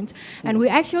government, and we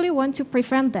actually want to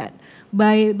prevent that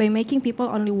by making people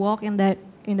only walk in that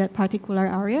particular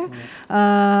area,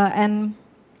 and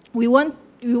we want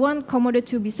Komodo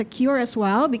to be secure as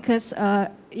well, because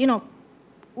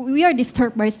we are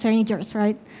disturbed by strangers,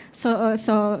 right? So are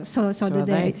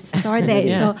they.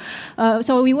 Yeah.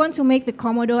 So we want to make the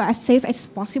Komodo as safe as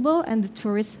possible, and the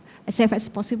tourists as safe as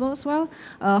possible as well.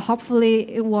 Hopefully,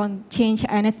 it won't change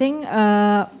anything.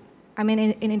 I mean,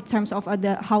 in terms of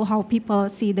how people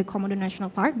see the Komodo National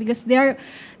Park, because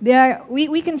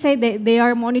we can say they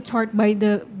are monitored by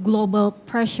the global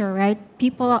pressure, right?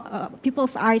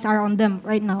 People's eyes are on them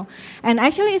right now, and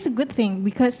actually it's a good thing,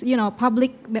 because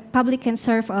public can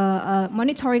serve a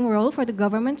monitoring role for the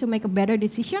government to make a better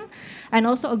decision, and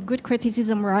also a good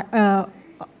criticism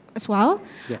as well.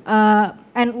 Yeah.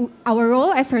 And our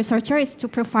role as a researcher is to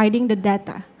providing the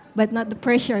data, but not the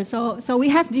pressure. So we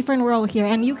have different role here,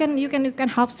 and you can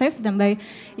help save them by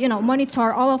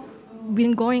monitor all of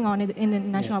been going on in the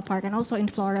national park, and also in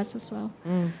Flores as well.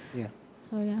 Yeah.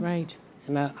 So, yeah. Right.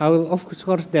 And I will, of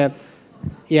course, that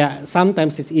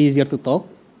sometimes it's easier to talk,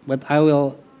 but I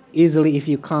will easily, if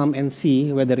you come and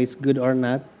see whether it's good or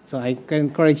not. So I can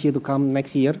encourage you to come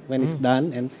next year when it's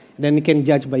done, and then you can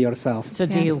judge by yourself. It's a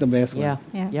deal. It's the best one. Yeah.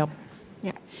 Yeah. Yep.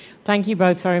 Yeah. Thank you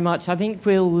both very much. I think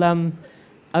we'll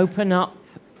open up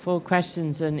for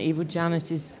questions, and Ibu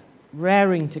Janet is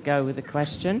raring to go with a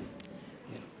question.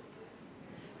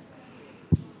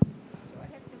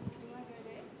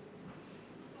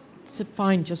 It's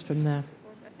fine just from there.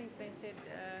 I think they said,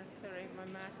 sorry, my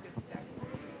mask is stuck.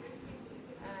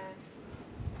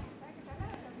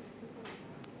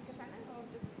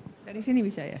 Dari sini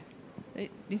bisa ya?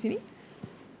 Di sini?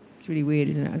 It's really weird,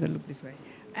 isn't it? I've got to look this way.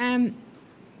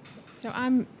 So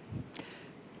I'm...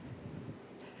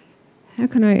 How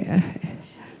can I...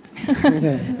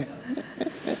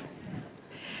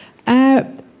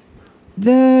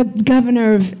 the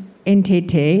governor of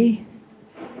NTT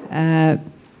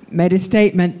made a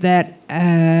statement that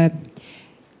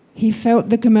he felt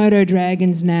the Komodo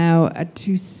dragons now are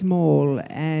too small,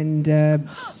 and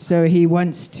so he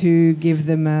wants to give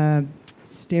them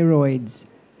steroids.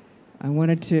 I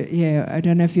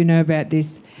don't know if you know about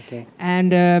this. Okay.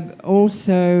 And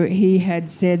also he had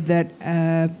said that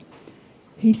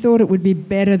he thought it would be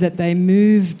better that they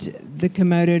moved the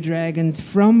Komodo dragons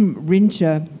from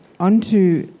Rincha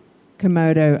onto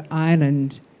Komodo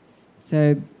Island.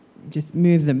 So just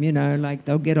move them, like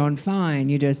they'll get on fine.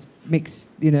 You just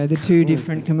mix, the two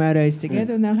different Komodos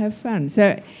together and they'll have fun.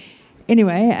 So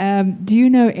anyway, do you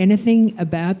know anything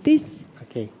about this?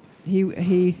 Okay.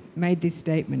 He's made this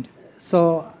statement.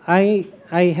 So I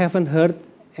haven't heard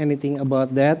anything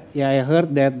about that. Yeah, I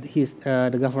heard that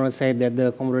the government said that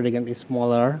the Komodo dragon is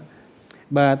smaller,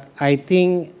 but I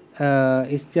think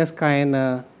it's just kind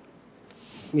of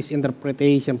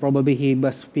misinterpretation. Probably he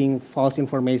was being false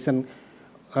information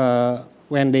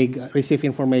when they received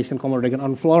information Komodo dragon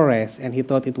on Flores, and he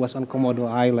thought it was on Komodo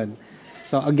Island.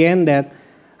 So again, that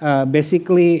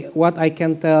basically what I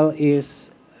can tell is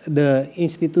the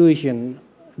institution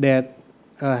that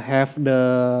have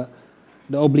the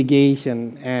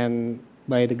obligation and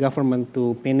by the government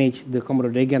to manage the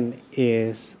Komodo dragon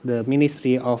is the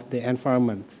Ministry of the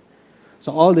Environment.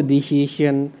 So all the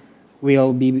decision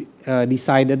will be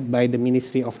decided by the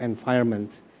Ministry of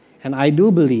Environment. And I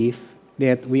do believe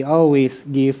that we always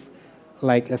give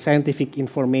like a scientific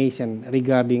information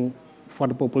regarding for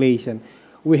the population.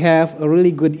 We have a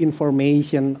really good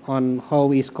information on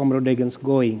how is Komodo dragons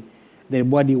going, their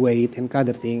body weight and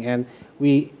other thing, and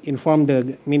we inform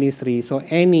the ministry. So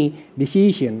any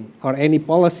decision or any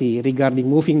policy regarding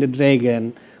moving the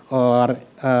dragon or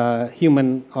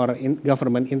human or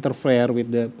government interfere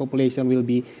with the population will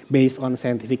be based on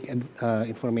scientific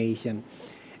information.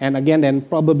 And again, then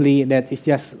probably that is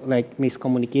just like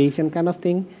miscommunication kind of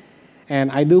thing.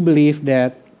 And I do believe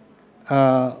that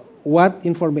what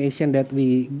information that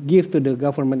we give to the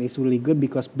government is really good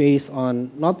because based on,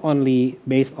 not only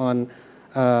based on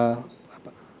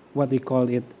what we call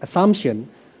it, assumption,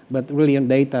 but really on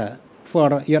data.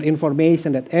 For your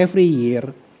information that every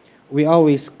year, we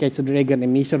always catch the dragon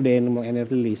and measure the animal and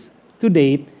release. To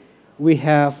date, we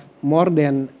have more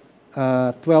than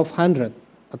 1,200,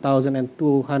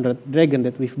 1,200 dragon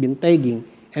that we've been tagging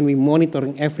and we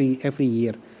monitoring every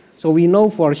year. So we know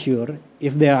for sure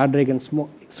if there are dragons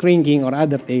shrinking or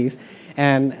other things,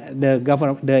 and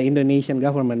the Indonesian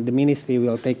government, the ministry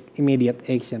will take immediate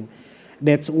action.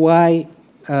 That's why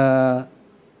our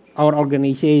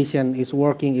organization is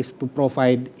working is to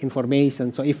provide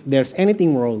information. So if there's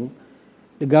anything wrong,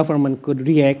 the government could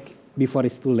react before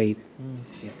it's too late.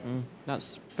 Yeah.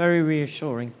 That's very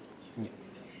reassuring.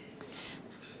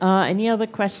 Yeah. Any other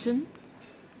question?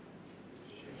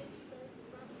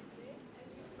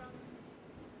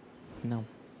 No.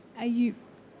 Are you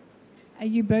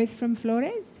both from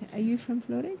Flores? Are you from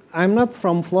Flores? I'm not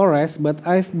from Flores, but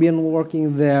I've been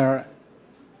working there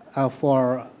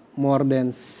for more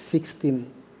than 15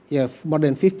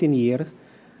 years.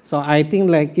 So I think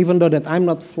like even though that I'm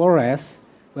not Flores,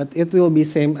 but it will be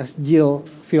same as Jill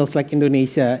feels like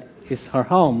Indonesia is her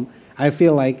home. I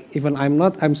feel like even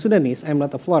I'm Sudanese, I'm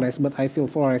not a Flores, but I feel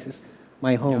Flores is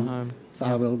my home. Your home. So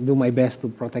I will do my best to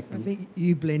protect them. I think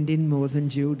you blend in more than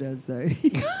Jill does, though.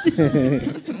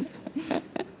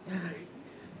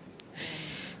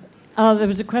 There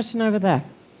was a question over there.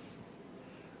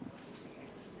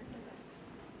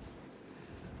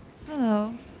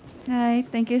 Hello. Hi.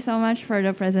 Thank you so much for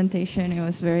the presentation. It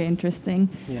was very interesting.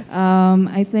 Yeah.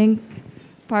 I think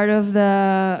part of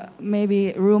the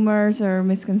maybe rumors or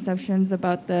misconceptions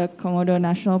about the Komodo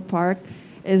National Park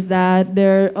is that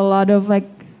there are a lot of like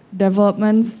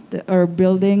developments or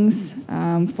buildings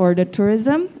for the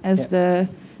tourism as the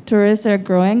tourists are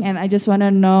growing, and I just want to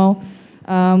know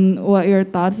what your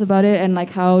thoughts about it and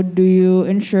like how do you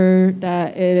ensure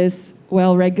that it is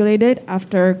well regulated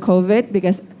after COVID,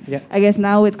 because I guess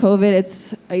now with COVID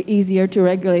it's easier to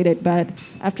regulate it, but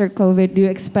after COVID do you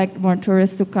expect more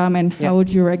tourists to come, and how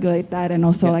would you regulate that, and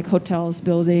also like hotels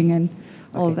building and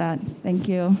all of that? Thank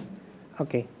you.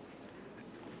 Okay.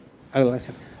 I will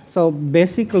answer. So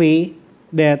basically,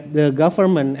 that the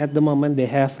government at the moment they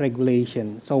have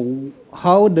regulation. So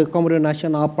how the Komodo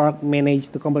National Park manage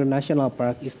the Komodo National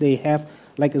Park is they have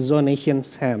like a zonation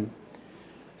scheme.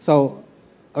 So,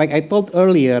 like I told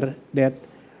earlier, that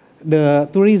the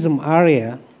tourism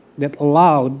area that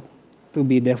allowed to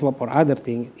be developed or other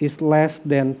thing is less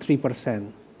than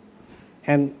 3%.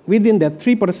 And within that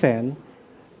 3%,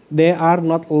 they are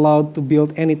not allowed to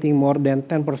build anything more than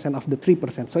 10% of the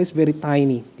 3%. So it's very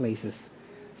tiny places.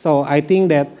 So I think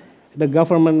that the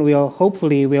government will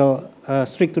hopefully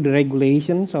stick to the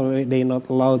regulation, so they're not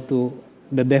allowed to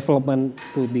the development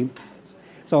to be.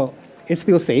 So it's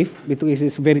still safe because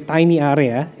it's a very tiny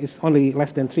area. It's only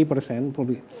less than 3%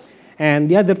 probably. And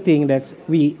the other thing that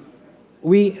we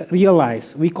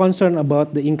realize, we concerned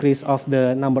about the increase of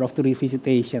the number of tourist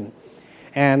visitation.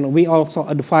 And we also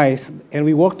advise, and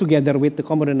we work together with the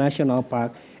Komodo National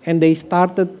Park, and they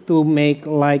started to make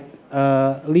like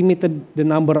limited the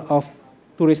number of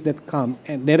tourists that come,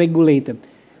 and they regulated.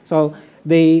 So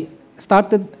they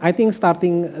started, I think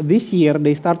starting this year,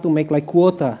 they start to make like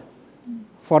quota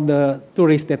for the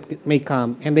tourists that may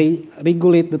come, and they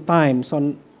regulate the time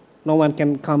so no one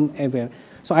can come everywhere.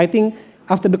 So I think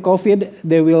after the COVID,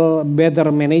 there will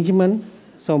better management.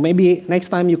 So maybe next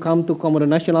time you come to Komodo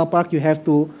National Park, you have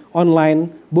to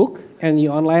online book, and you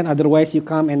online, otherwise you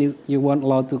come and you weren't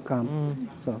allowed to come.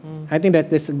 So I think that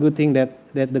that's a good thing that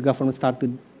the government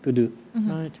started to do.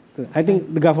 Right. I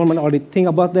think the government already think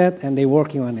about that and they're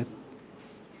working on it.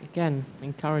 Again,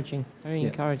 encouraging, very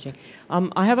encouraging.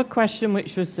 I have a question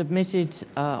which was submitted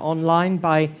online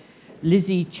by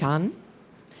Lizzie Chan.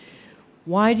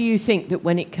 Why do you think that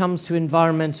when it comes to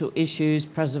environmental issues,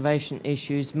 preservation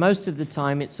issues, most of the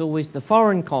time it's always the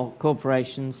foreign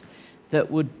corporations that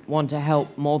would want to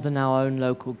help more than our own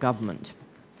local government?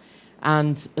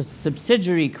 And a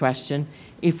subsidiary question,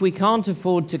 if we can't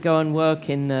afford to go and work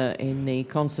in the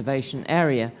conservation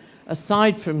area,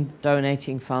 aside from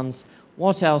donating funds,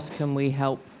 what else can we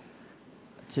help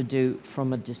to do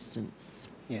from a distance?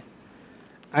 Yeah,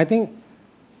 I think,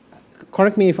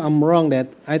 correct me if I'm wrong, that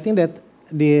I think that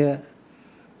the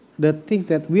thing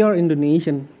that we are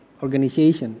Indonesian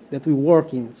organization that we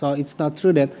work in, so it's not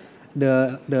true that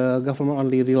the government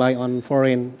only rely on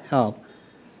foreign help,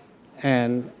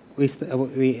 and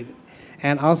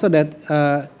and also that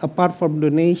apart from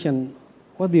donation,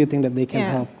 what do you think that they can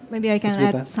help? Maybe I can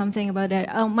add something about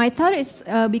that. My thought is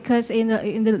because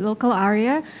in the local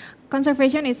area,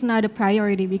 conservation is not a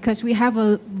priority because we have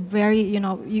a very,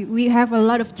 we have a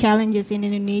lot of challenges in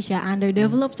Indonesia,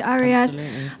 underdeveloped areas,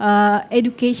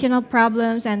 educational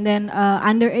problems, and then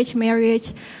underage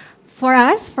marriage. For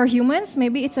us, for humans,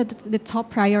 maybe it's the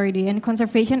top priority, and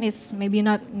conservation is maybe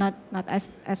not as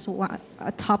a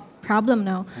top problem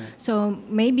now. So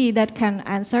maybe that can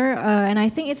answer, and I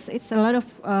think it's a lot of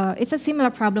it's a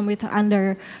similar problem with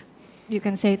you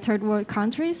can say third world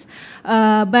countries,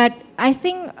 but I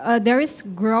think there is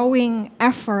growing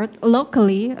effort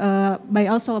locally by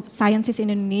also scientists in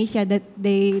Indonesia that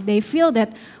they feel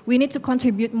that we need to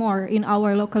contribute more in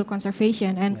our local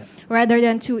conservation, and rather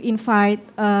than to invite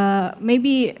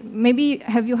maybe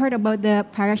have you heard about the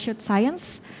parachute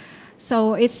science?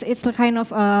 So it's a kind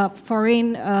of a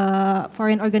foreign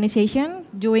organization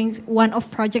doing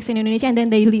one-off projects in Indonesia, and then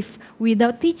they leave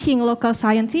without teaching local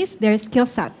scientists their skill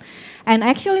set. And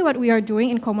actually what we are doing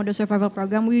in Komodo Survival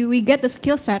Program, we get the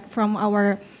skill set from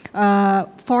our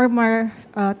former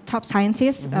top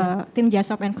scientists, Tim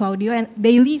Jasop and Claudio, and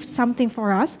they leave something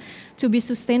for us to be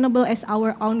sustainable as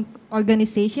our own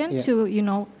organization,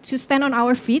 to stand on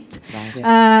our feet.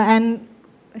 And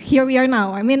here we are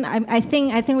now. I mean, I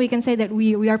think we can say that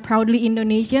we are proudly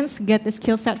Indonesians, get the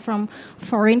skill set from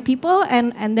foreign people,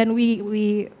 and then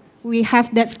we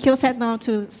have that skill set now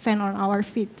to stand on our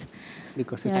feet.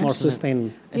 Because it's more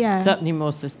sustainable. It's certainly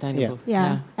more sustainable.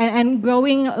 And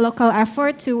growing local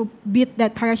effort to beat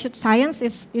that parachute science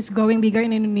is growing bigger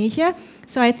in Indonesia.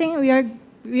 So I think we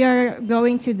are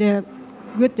going to the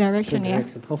good direction.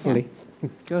 Hopefully.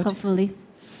 Good. Hopefully.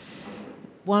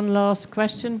 One last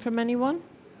question from anyone?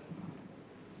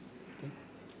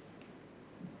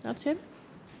 That's it?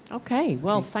 Okay,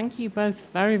 well, thank you both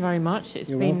very, very much. It's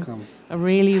been welcome. A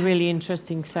really, really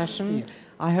interesting session.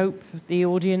 I hope the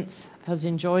audience has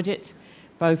enjoyed it,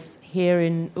 both here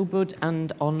in Ubud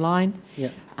and online.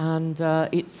 And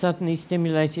it certainly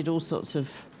stimulated all sorts of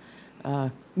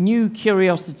new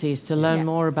curiosities to learn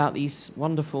more about these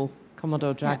wonderful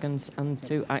Komodo dragons and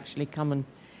to actually come and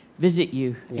visit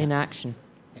you in action.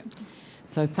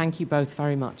 So thank you both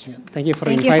very much. Thank you for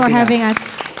having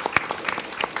us.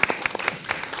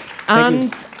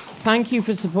 And thank you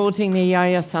for supporting the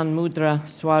Yayasan Mudra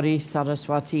Swari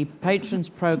Saraswati Patrons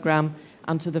Program,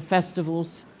 and to the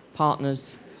festival's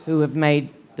partners who have made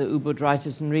the Ubud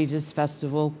Writers and Readers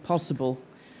Festival possible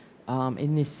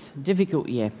in this difficult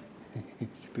year.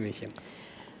 Situation.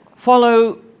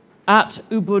 Follow at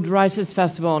Ubud Writers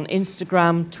Festival on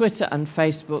Instagram, Twitter and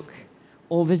Facebook,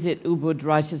 or visit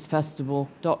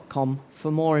ubudwritersfestival.com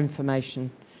for more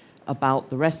information about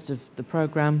the rest of the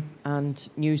program and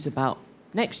news about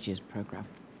next year's program.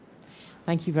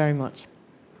 Thank you very much.